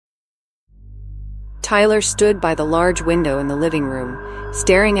Tyler stood by the large window in the living room,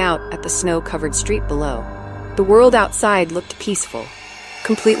 staring out at the snow-covered street below. The world outside looked peaceful,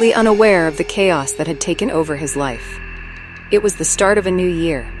 completely unaware of the chaos that had taken over his life. It was the start of a new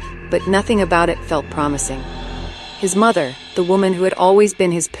year, but nothing about it felt promising. His mother, the woman who had always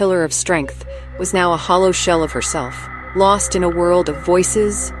been his pillar of strength, was now a hollow shell of herself, lost in a world of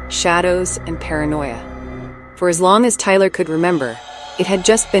voices, shadows, and paranoia. For as long as Tyler could remember, it had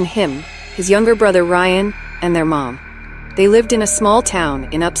just been him, his younger brother Ryan, and their mom. They lived in a small town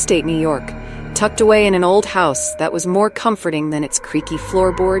in upstate New York, tucked away in an old house that was more comforting than its creaky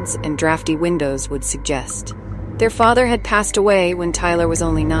floorboards and drafty windows would suggest. Their father had passed away when Tyler was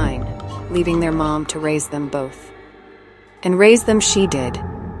only 9, leaving their mom to raise them both. And raise them she did,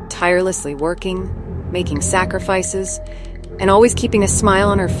 tirelessly working, making sacrifices, and always keeping a smile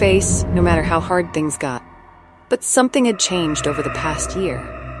on her face no matter how hard things got. But something had changed over the past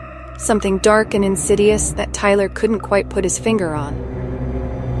year. Something dark and insidious that Tyler couldn't quite put his finger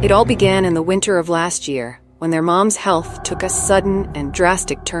on. It all began in the winter of last year, when their mom's health took a sudden and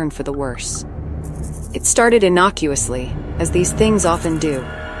drastic turn for the worse. It started innocuously, as these things often do.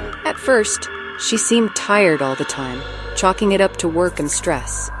 At first, she seemed tired all the time, chalking it up to work and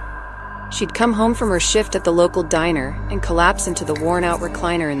stress. She'd come home from her shift at the local diner and collapse into the worn-out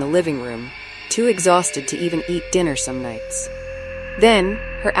recliner in the living room, too exhausted to even eat dinner some nights. Then,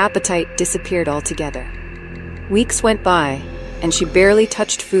 her appetite disappeared altogether. Weeks went by, and she barely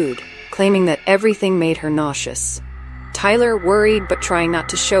touched food, claiming that everything made her nauseous. Tyler, worried but trying not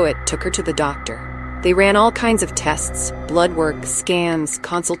to show it, took her to the doctor. They ran all kinds of tests, blood work, scans,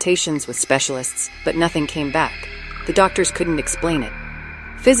 consultations with specialists, but nothing came back. The doctors couldn't explain it.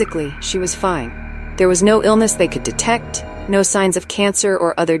 Physically, she was fine. There was no illness they could detect, no signs of cancer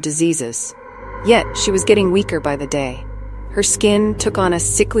or other diseases. Yet, she was getting weaker by the day. Her skin took on a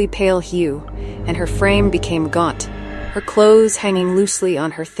sickly pale hue, and her frame became gaunt, her clothes hanging loosely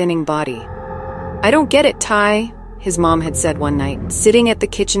on her thinning body. "I don't get it, Ty," his mom had said one night, sitting at the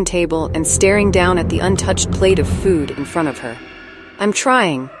kitchen table and staring down at the untouched plate of food in front of her. "I'm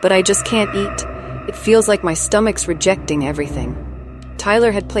trying, but I just can't eat. It feels like my stomach's rejecting everything."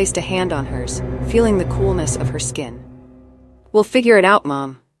 Tyler had placed a hand on hers, feeling the coolness of her skin. "We'll figure it out,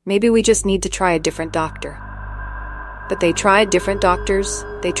 Mom. Maybe we just need to try a different doctor." But they tried different doctors,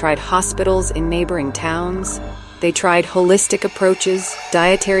 they tried hospitals in neighboring towns, they tried holistic approaches,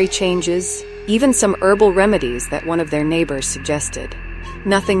 dietary changes, even some herbal remedies that one of their neighbors suggested.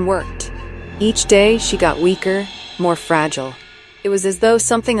 Nothing worked. Each day she got weaker, more fragile. It was as though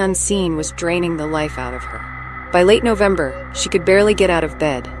something unseen was draining the life out of her. By late November, she could barely get out of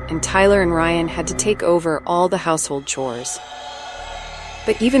bed, and Tyler and Ryan had to take over all the household chores.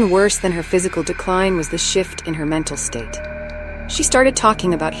 But even worse than her physical decline was the shift in her mental state. She started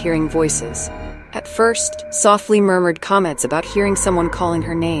talking about hearing voices. At first, softly murmured comments about hearing someone calling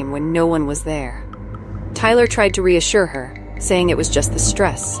her name when no one was there. Tyler tried to reassure her, saying it was just the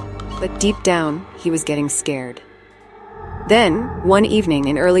stress, but deep down, he was getting scared. Then, one evening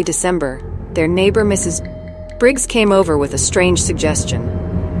in early December, their neighbor Mrs. Briggs came over with a strange suggestion.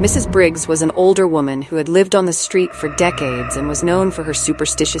 Mrs. Briggs was an older woman who had lived on the street for decades and was known for her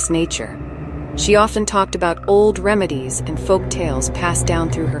superstitious nature. She often talked about old remedies and folk tales passed down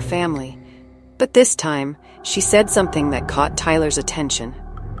through her family. But this time, she said something that caught Tyler's attention.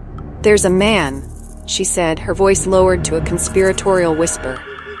 "There's a man," she said, her voice lowered to a conspiratorial whisper.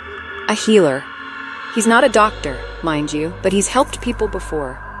 "A healer. He's not a doctor, mind you, but he's helped people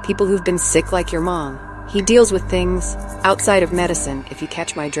before, people who've been sick like your mom. He deals with things outside of medicine, if you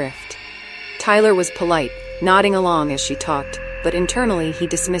catch my drift." Tyler was polite, nodding along as she talked, but internally he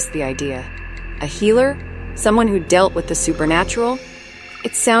dismissed the idea. A healer? Someone who dealt with the supernatural?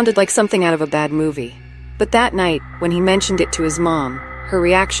 It sounded like something out of a bad movie. But that night, when he mentioned it to his mom, her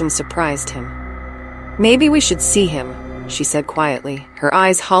reaction surprised him. "Maybe we should see him," she said quietly, her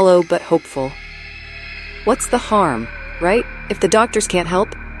eyes hollow but hopeful. "What's the harm, right, if the doctors can't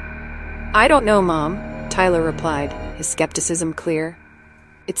help?" "I don't know, Mom," Tyler replied, his skepticism clear.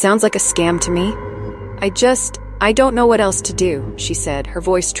 "It sounds like a scam to me. I don't know what else to do," she said, her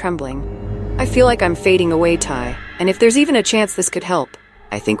voice trembling. "I feel like I'm fading away, Ty, and if there's even a chance this could help,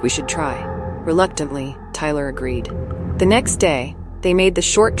 I think we should try." Reluctantly, Tyler agreed. The next day, they made the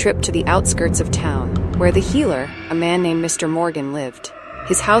short trip to the outskirts of town, where the healer, a man named Mr. Morgan, lived.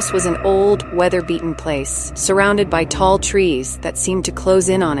 His house was an old, weather-beaten place, surrounded by tall trees that seemed to close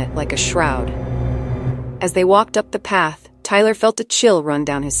in on it like a shroud. As they walked up the path, Tyler felt a chill run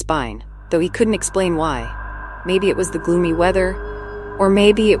down his spine, though he couldn't explain why. Maybe it was the gloomy weather, or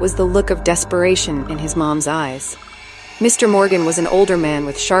maybe it was the look of desperation in his mom's eyes. Mr. Morgan was an older man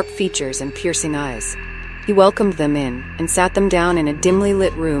with sharp features and piercing eyes. He welcomed them in and sat them down in a dimly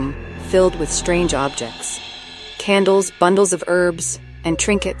lit room filled with strange objects. Candles, bundles of herbs, and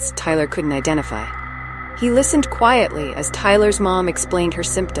trinkets Tyler couldn't identify. He listened quietly as Tyler's mom explained her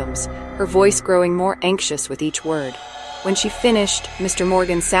symptoms, her voice growing more anxious with each word. When she finished, Mr.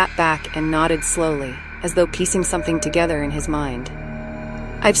 Morgan sat back and nodded slowly, as though piecing something together in his mind.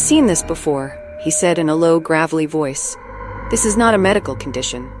 "I've seen this before," he said in a low, gravelly voice. "This is not a medical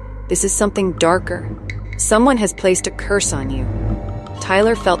condition. This is something darker. Someone has placed a curse on you."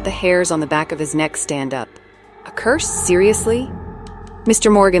 Tyler felt the hairs on the back of his neck stand up. "A curse? Seriously?"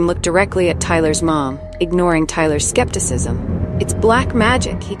 Mr. Morgan looked directly at Tyler's mom, ignoring Tyler's skepticism. "It's black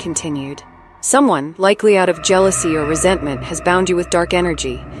magic," he continued. "Someone, likely out of jealousy or resentment, has bound you with dark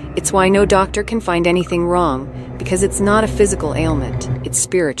energy. It's why no doctor can find anything wrong, because it's not a physical ailment, it's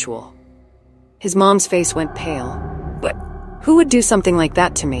spiritual." His mom's face went pale. "But who would do something like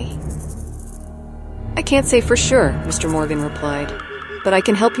that to me?" "I can't say for sure," Mr. Morgan replied, "but I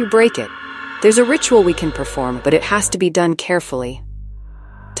can help you break it. There's a ritual we can perform, but it has to be done carefully."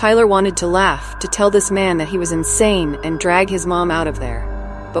 Tyler wanted to laugh, to tell this man that he was insane and drag his mom out of there.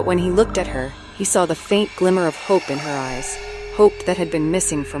 But when he looked at her, he saw the faint glimmer of hope in her eyes, hope that had been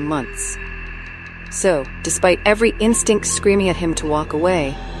missing for months. So, despite every instinct screaming at him to walk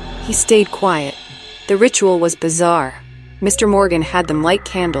away, he stayed quiet. The ritual was bizarre. Mr. Morgan had them light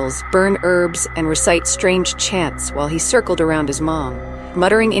candles, burn herbs, and recite strange chants while he circled around his mom,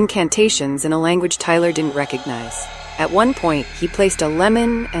 muttering incantations in a language Tyler didn't recognize. At one point, he placed a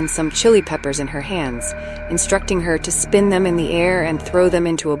lemon and some chili peppers in her hands, instructing her to spin them in the air and throw them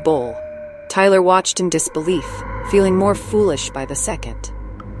into a bowl. Tyler watched in disbelief, feeling more foolish by the second.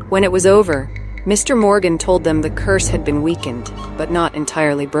 When it was over, Mr. Morgan told them the curse had been weakened, but not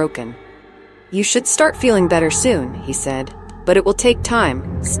entirely broken. "You should start feeling better soon," he said, "but it will take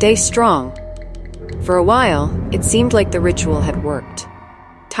time. Stay strong." For a while, it seemed like the ritual had worked.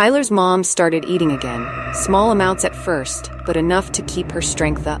 Tyler's mom started eating again, small amounts at first, but enough to keep her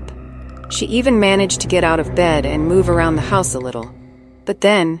strength up. She even managed to get out of bed and move around the house a little. But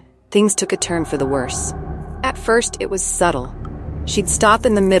then, things took a turn for the worse. At first, it was subtle. She'd stop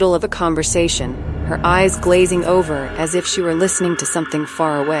in the middle of a conversation, her eyes glazing over as if she were listening to something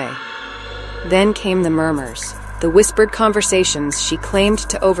far away. Then came the murmurs, the whispered conversations she claimed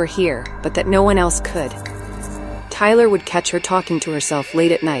to overhear, but that no one else could. Tyler would catch her talking to herself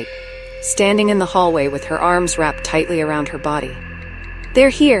late at night, standing in the hallway with her arms wrapped tightly around her body. "They're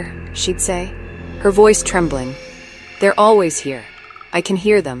here," she'd say, her voice trembling. "They're always here. I can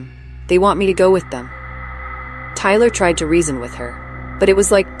hear them. They want me to go with them." Tyler tried to reason with her, but it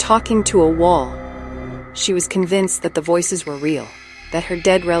was like talking to a wall. She was convinced that the voices were real, that her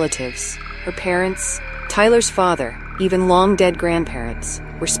dead relatives, her parents, Tyler's father, even long-dead grandparents,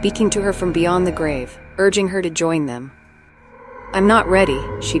 were speaking to her from beyond the grave, urging her to join them. "I'm not ready,"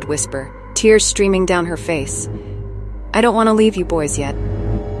 she'd whisper, tears streaming down her face. "I don't want to leave you boys yet."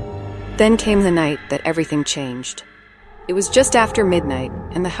 Then came the night that everything changed. It was just after midnight,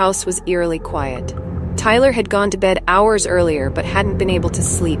 and the house was eerily quiet. Tyler had gone to bed hours earlier but hadn't been able to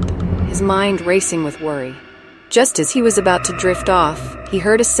sleep, his mind racing with worry. Just as he was about to drift off, he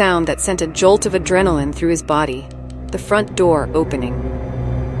heard a sound that sent a jolt of adrenaline through his body, the front door opening.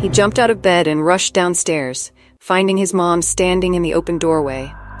 He jumped out of bed and rushed downstairs, finding his mom standing in the open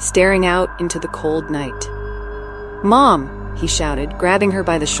doorway, staring out into the cold night. "Mom!" he shouted, grabbing her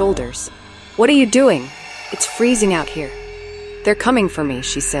by the shoulders. "What are you doing? It's freezing out here." "They're coming for me,"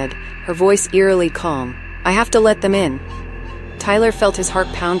 she said, her voice eerily calm. "I have to let them in." Tyler felt his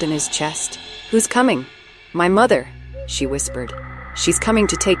heart pound in his chest. "Who's coming?" "My mother," she whispered. "She's coming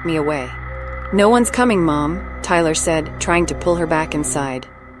to take me away." "No one's coming, Mom," Tyler said, trying to pull her back inside.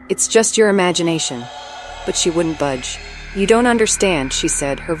 "It's just your imagination." But she wouldn't budge. "You don't understand," she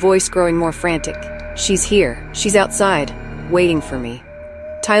said, her voice growing more frantic. "She's here. She's outside, waiting for me."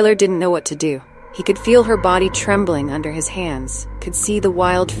 Tyler didn't know what to do. He could feel her body trembling under his hands, could see the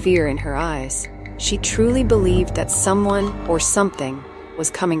wild fear in her eyes. She truly believed that someone or something was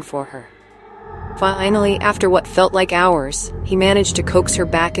coming for her. Finally, after what felt like hours, he managed to coax her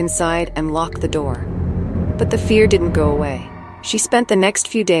back inside and lock the door. But the fear didn't go away. She spent the next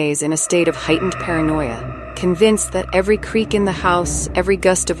few days in a state of heightened paranoia, convinced that every creak in the house, every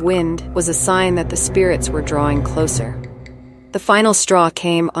gust of wind, was a sign that the spirits were drawing closer. The final straw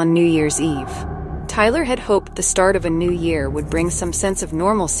came on New Year's Eve. Tyler had hoped the start of a new year would bring some sense of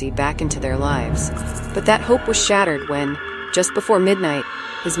normalcy back into their lives, but that hope was shattered when, just before midnight,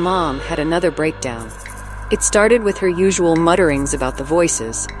 his mom had another breakdown. It started with her usual mutterings about the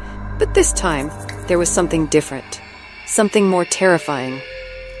voices, but this time, there was something different. something more terrifying.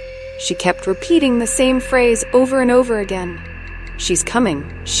 She kept repeating the same phrase over and over again. She's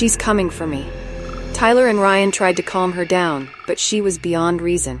coming for me. Tyler and Ryan tried to calm her down, but she was beyond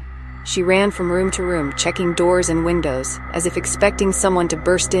reason. She ran from room to room, checking doors and windows, as if expecting someone to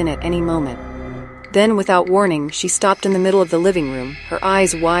burst in at any moment. Then, without warning, she stopped in the middle of the living room, her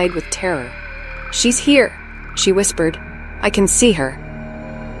eyes wide with terror. "She's here," she whispered. "I can see her."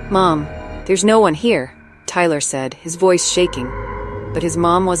 "Mom, there's no one here," Tyler said, his voice shaking. But his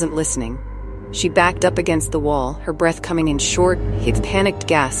mom wasn't listening. She backed up against the wall, her breath coming in short, panicked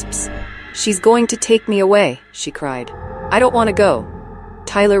gasps. "She's going to take me away," she cried. "I don't want to go."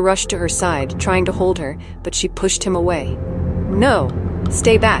 Tyler rushed to her side, trying to hold her, but she pushed him away. "No,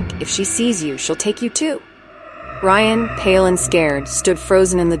 stay back. If she sees you, she'll take you too." Ryan, pale and scared, stood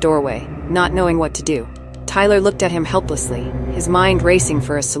frozen in the doorway, not knowing what to do. Tyler looked at him helplessly, his mind racing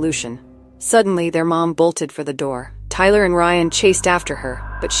for a solution. Suddenly, their mom bolted for the door. Tyler and Ryan chased after her,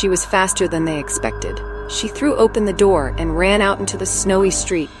 but she was faster than they expected. She threw open the door and ran out into the snowy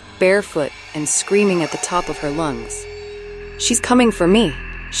street, barefoot and screaming at the top of her lungs. "She's coming for me,"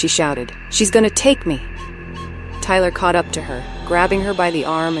 she shouted. "She's gonna take me." Tyler caught up to her, grabbing her by the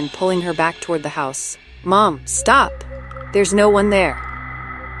arm and pulling her back toward the house. "Mom, stop! There's no one there."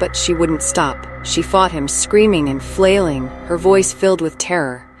 But she wouldn't stop. She fought him, screaming and flailing, her voice filled with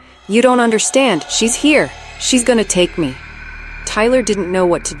terror. "You don't understand. She's here. She's gonna take me." Tyler didn't know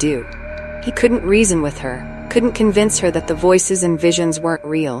what to do. He couldn't reason with her, couldn't convince her that the voices and visions weren't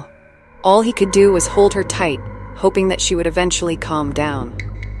real. All he could do was hold her tight, hoping that she would eventually calm down.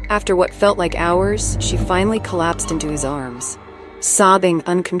 After what felt like hours, she finally collapsed into his arms, sobbing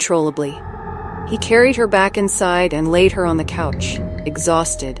uncontrollably. He carried her back inside and laid her on the couch,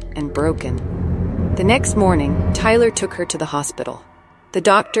 exhausted and broken. The next morning, Tyler took her to the hospital. The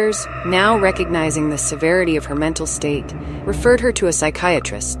doctors, now recognizing the severity of her mental state, referred her to a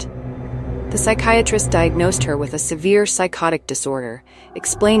psychiatrist. The psychiatrist diagnosed her with a severe psychotic disorder,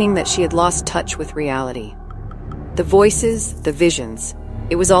 explaining that she had lost touch with reality. The voices, the visions,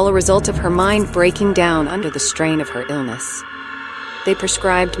 it was all a result of her mind breaking down under the strain of her illness. They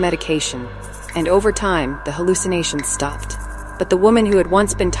prescribed medication, and over time, the hallucinations stopped. But the woman who had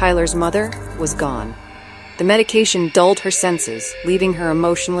once been Tyler's mother was gone. The medication dulled her senses, leaving her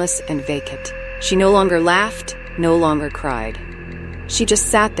emotionless and vacant. She no longer laughed, no longer cried. She just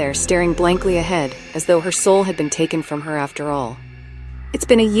sat there staring blankly ahead, as though her soul had been taken from her after all. It's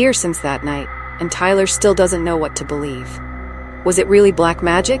been a year since that night, and Tyler still doesn't know what to believe. Was it really black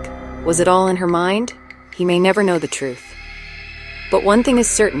magic? Was it all in her mind? He may never know the truth. But one thing is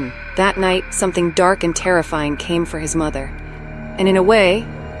certain, that night something dark and terrifying came for his mother. And in a way,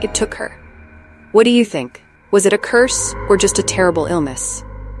 it took her. What do you think? Was it a curse or just a terrible illness?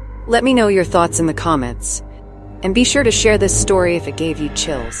 Let me know your thoughts in the comments. And be sure to share this story if it gave you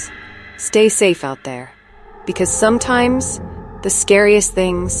chills. Stay safe out there, because sometimes the scariest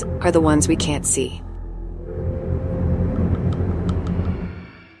things are the ones we can't see.